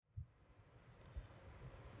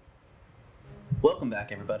Welcome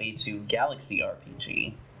back, everybody, to Galaxy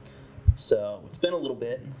RPG. So, it's been a little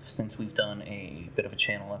bit since we've done a bit of a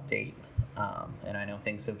channel update, and I know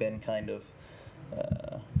things have been kind of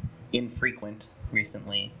infrequent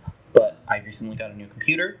recently, but I recently got a new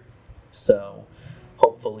computer, so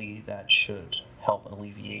hopefully that should help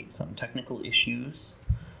alleviate some technical issues.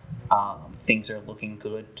 Things are looking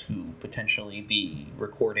good to potentially be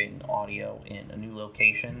recording audio in a new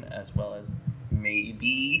location, as well as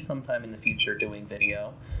maybe sometime in the future doing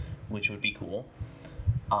video, which would be cool.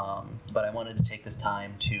 But I wanted to take this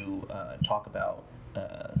time to talk about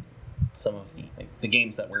some of the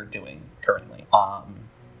games that we're doing currently.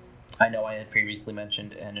 I know I had previously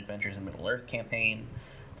mentioned an Adventures in Middle-earth campaign.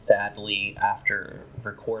 Sadly, after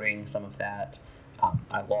recording some of that,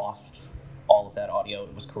 I lost all of that audio.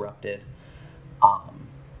 It was corrupted.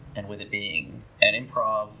 And with it being an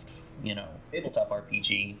improv, tabletop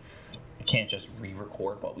RPG, I can't just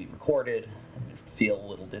re-record what we recorded. It feel a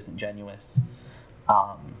little disingenuous.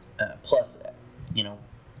 Plus,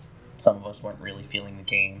 some of us weren't really feeling the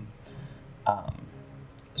game.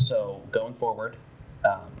 So going forward,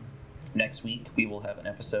 next week we will have an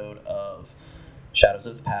episode of Shadows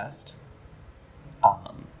of the Past.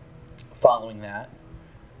 Following that,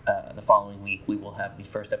 the following week we will have the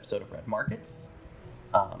first episode of Red Markets,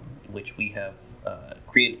 which we have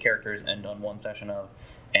created characters and done one session of,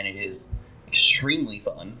 and it is extremely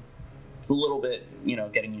fun. It's a little bit,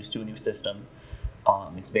 getting used to a new system.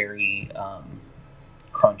 It's very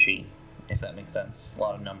crunchy, if that makes sense. A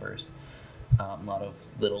lot of numbers, a lot of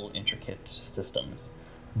little intricate systems,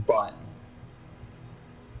 but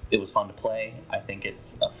it was fun to play. I think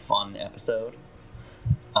it's a fun episode.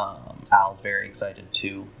 Al's very excited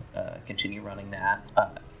to continue running that.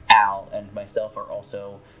 Al and myself are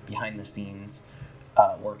also behind the scenes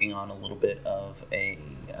working on a little bit of a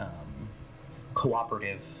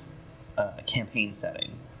cooperative campaign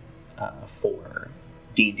setting for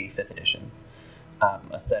D&D 5th edition.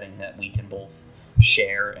 A setting that we can both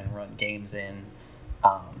share and run games in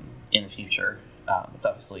the future. It's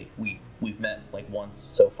obviously, we've met once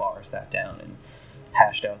so far, sat down and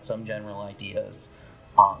hashed out some general ideas,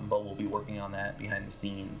 but we'll be working on that behind the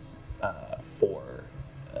scenes for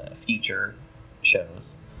future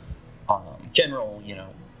shows. General,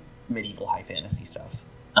 medieval high fantasy stuff.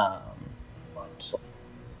 But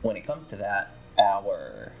when it comes to that,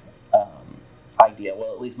 our idea,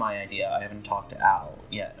 well, at least my idea, I haven't talked to Al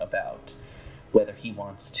yet about whether he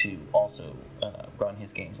wants to also run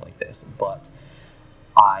his games like this, but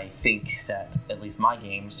I think that at least my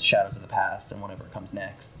games, Shadows of the Past and whatever comes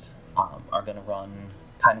next, are going to run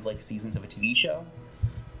kind of like seasons of a TV show.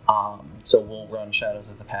 So we'll run Shadows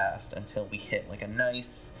of the Past until we hit a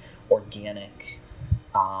nice, organic,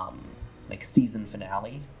 season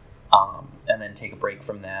finale, and then take a break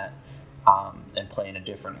from that, and play in a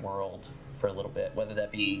different world for a little bit, whether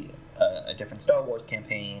that be a different Star Wars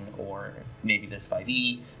campaign or maybe this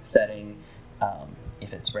 5e setting,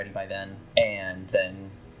 if it's ready by then. And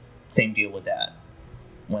then same deal with that.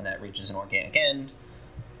 When that reaches an organic end,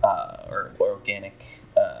 or organic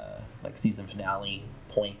season finale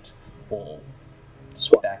point, we'll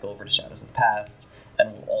swap back over to Shadows of the Past,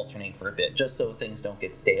 and we'll alternate for a bit, just so things don't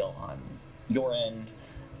get stale on your end,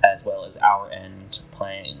 as well as our end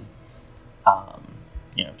playing.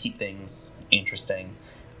 Keep things interesting.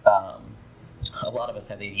 A lot of us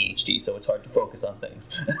have ADHD, so it's hard to focus on things.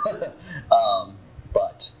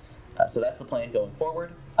 So that's the plan going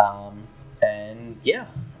forward.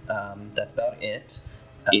 That's about it.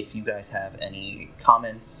 If you guys have any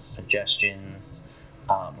comments, suggestions,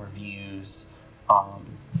 reviews,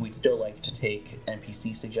 we'd still like to take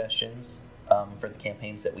NPC suggestions for the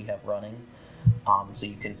campaigns that we have running. So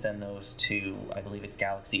you can send those to, I believe it's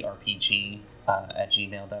galaxyrpg at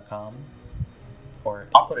gmail.com. Or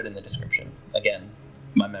I'll put it in the description. Again,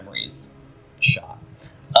 my memory is shot.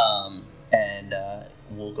 And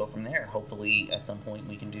we'll go from there. Hopefully at some point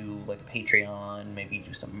we can do a Patreon, maybe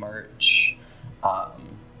do some merch.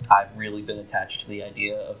 I've really been attached to the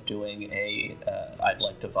idea of doing a I'd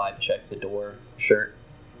like to vibe check the door shirt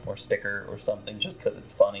or sticker or something, just because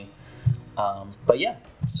it's funny.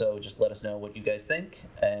 So just let us know what you guys think,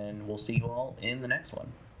 and we'll see you all in the next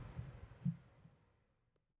one.